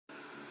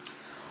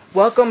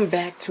Welcome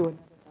back to another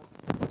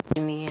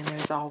in the end.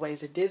 There's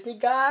always a Disney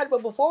God,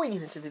 but before we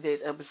get into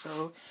today's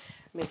episode,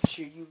 make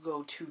sure you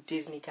go to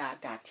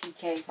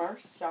DisneyGod.tk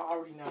first. Y'all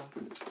already know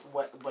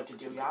what to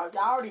do. Y'all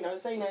already know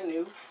this ain't nothing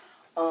new.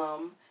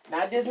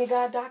 Not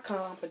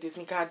DisneyGod.com, but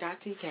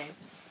DisneyGod.tk,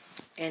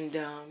 and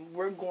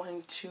we're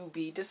going to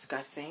be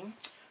discussing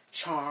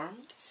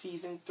Charmed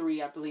season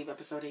 3, I believe,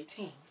 episode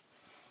 18.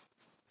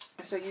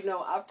 So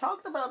I've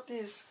talked about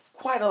this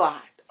quite a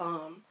lot.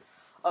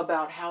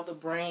 About how the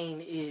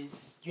brain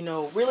is,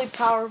 really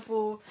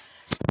powerful.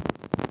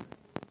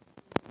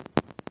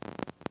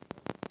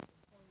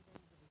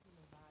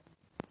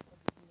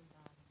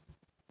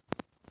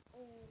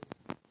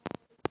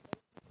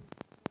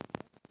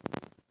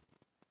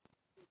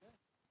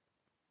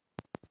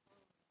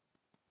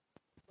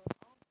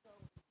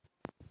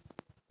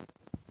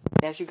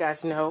 As you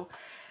guys know,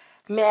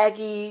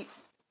 Maggie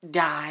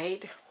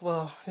died.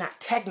 Well, not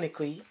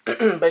technically,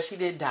 but she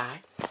did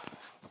die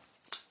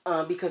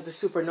because the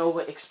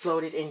supernova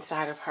exploded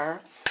inside of her,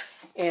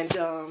 and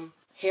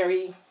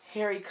Harry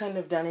couldn't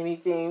have done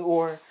anything,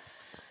 or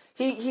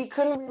he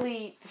couldn't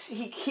really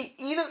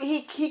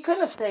he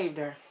couldn't have saved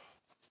her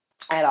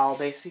at all,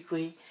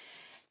 basically.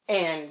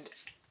 And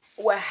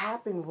what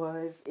happened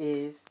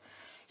is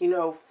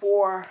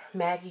for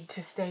Maggie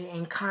to stay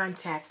in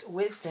contact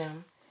with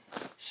them,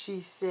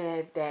 she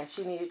said that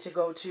she needed to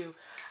go to,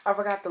 I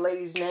forgot the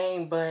lady's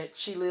name, but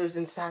she lives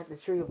inside the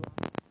tree of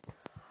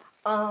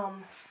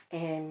life.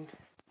 And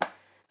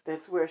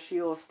that's where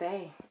she'll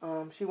stay.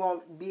 She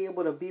won't be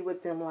able to be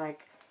with them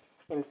like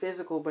in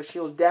physical, but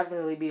she'll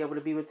definitely be able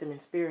to be with them in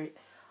spirit.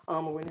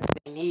 Whenever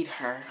they need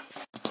her.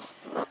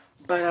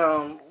 But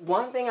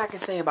one thing I can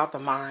say about the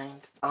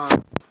mind,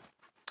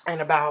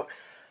 and about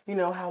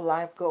how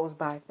life goes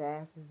by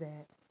fast, is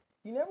that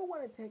you never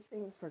want to take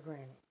things for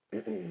granted.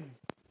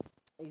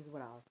 Is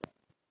what I'll say.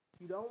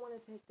 You don't want to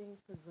take things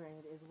for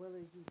granted, as well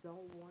as you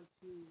don't want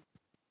to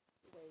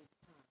waste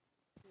time.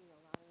 A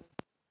lot of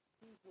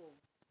people,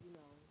 in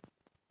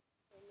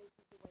this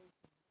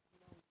situation,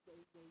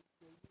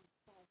 they use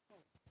false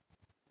hope.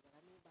 What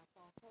I mean by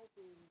false hope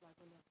is like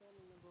when their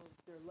family member,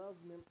 their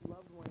loved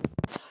one,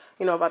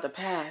 about the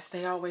past,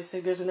 they always say,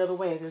 there's another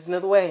way.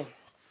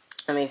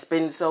 And they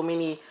spend so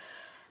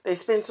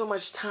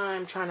much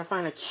time trying to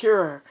find a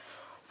cure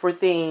for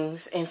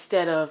things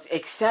instead of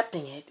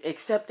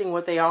accepting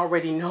what they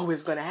already know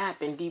is going to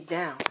happen deep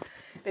down.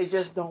 They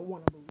just don't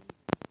want to believe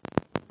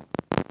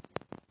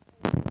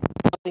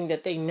something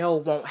that they know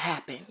won't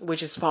happen,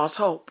 which is false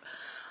hope.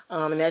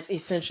 And that's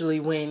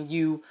essentially when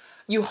you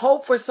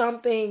hope for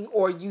something,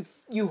 or you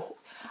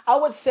I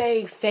would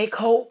say fake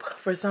hope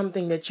for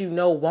something that you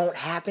know won't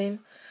happen.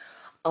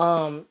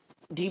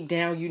 Deep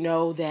down, you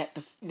know that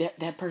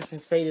that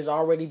person's fate has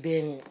already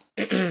been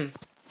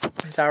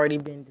it's already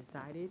been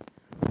decided.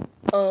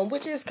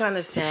 Which is kind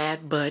of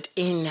sad, but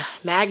in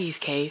Maggie's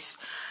case,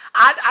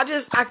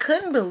 I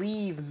couldn't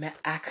believe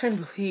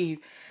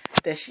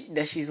that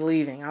she's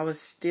leaving. I was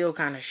still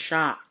kind of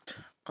shocked.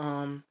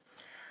 I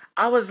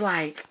was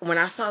like, when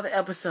I saw the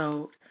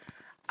episode,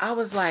 I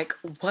was like,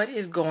 what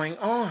is going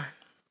on?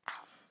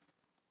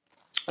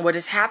 What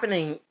is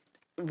happening?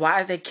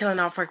 Why are they killing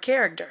off her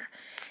character?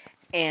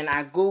 And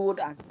I googled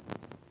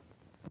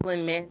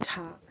man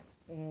talk,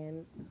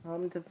 and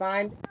come to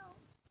find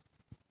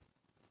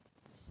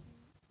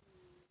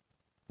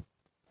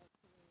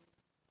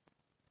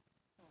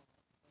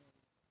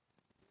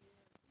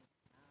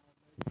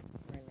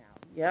right now.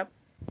 Yep,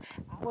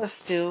 I was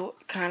still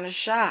kind of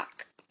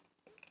shocked.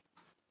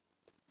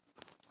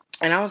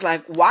 And I was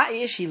like, why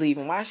is she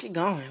leaving? Why is she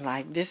going?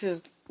 Like, this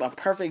is a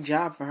perfect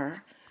job for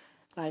her.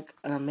 Like,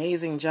 an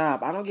amazing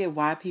job. I don't get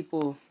why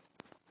people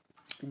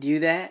do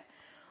that,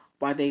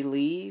 why they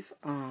leave.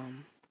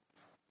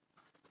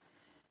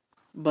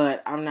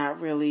 But I'm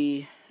not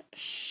really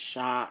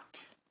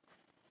shocked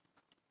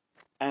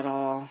at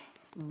all.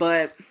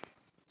 But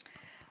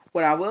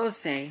what I will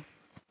say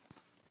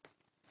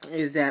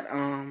is that,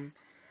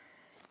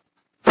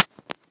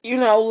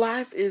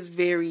 life is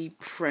very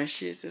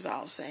precious, as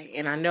I'll say.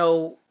 And I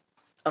know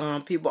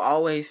people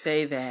always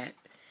say that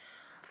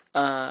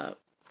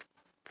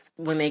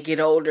when they get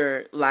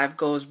older, life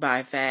goes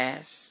by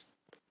fast.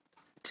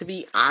 To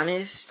be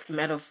honest,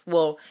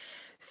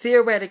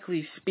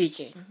 theoretically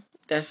speaking,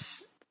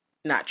 that's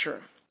not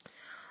true.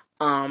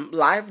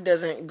 Life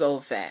doesn't go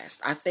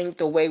fast. I think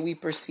the way we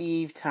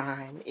perceive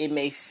time, it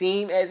may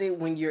seem as it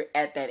when you're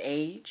at that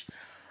age,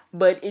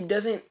 but it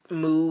doesn't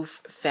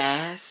move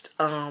fast.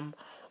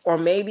 Or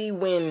maybe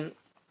when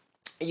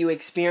you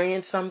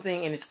experience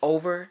something and it's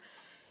over,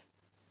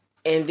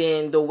 and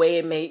then the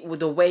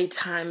way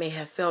time may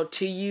have felt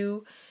to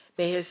you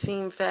may have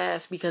seemed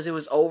fast because it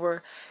was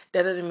over.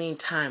 That doesn't mean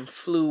time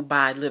flew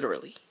by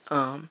literally.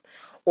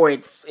 Or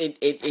it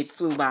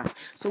flew by.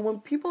 So when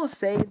people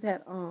say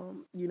that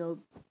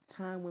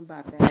time went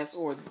by fast,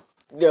 or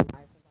the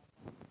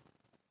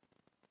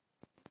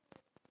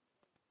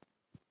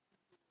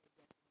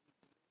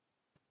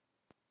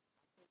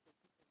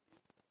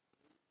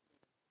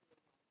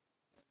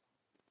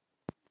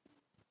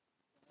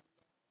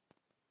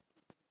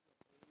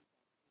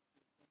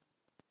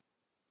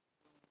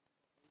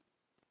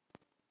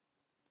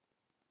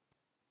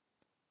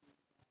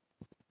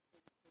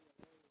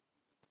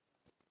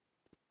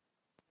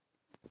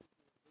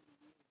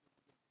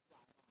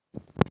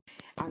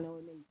I know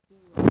it may seem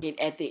like it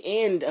at the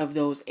end of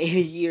those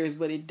 80 years,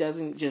 but it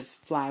doesn't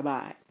just fly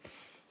by.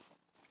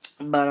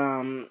 But,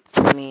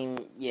 I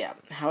mean, yeah.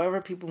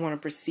 However people want to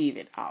perceive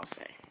it, I'll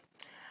say.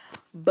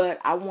 But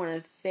I want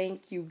to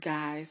thank you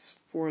guys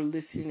for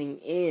listening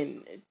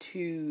in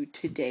to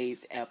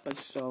today's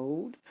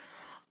episode.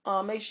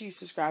 Make sure you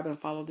subscribe and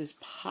follow this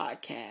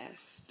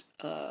podcast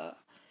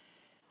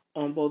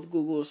on both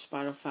Google,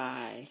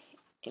 Spotify,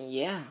 and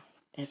yeah.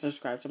 And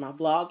subscribe to my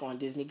blog on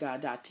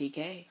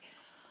disneygod.tk.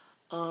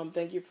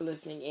 Thank you for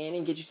listening in,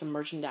 and get you some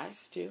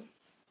merchandise too.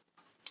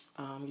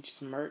 Get you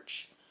some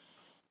merch.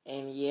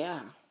 And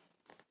yeah.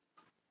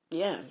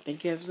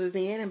 Thank you guys for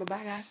listening in, and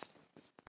bye-bye, guys.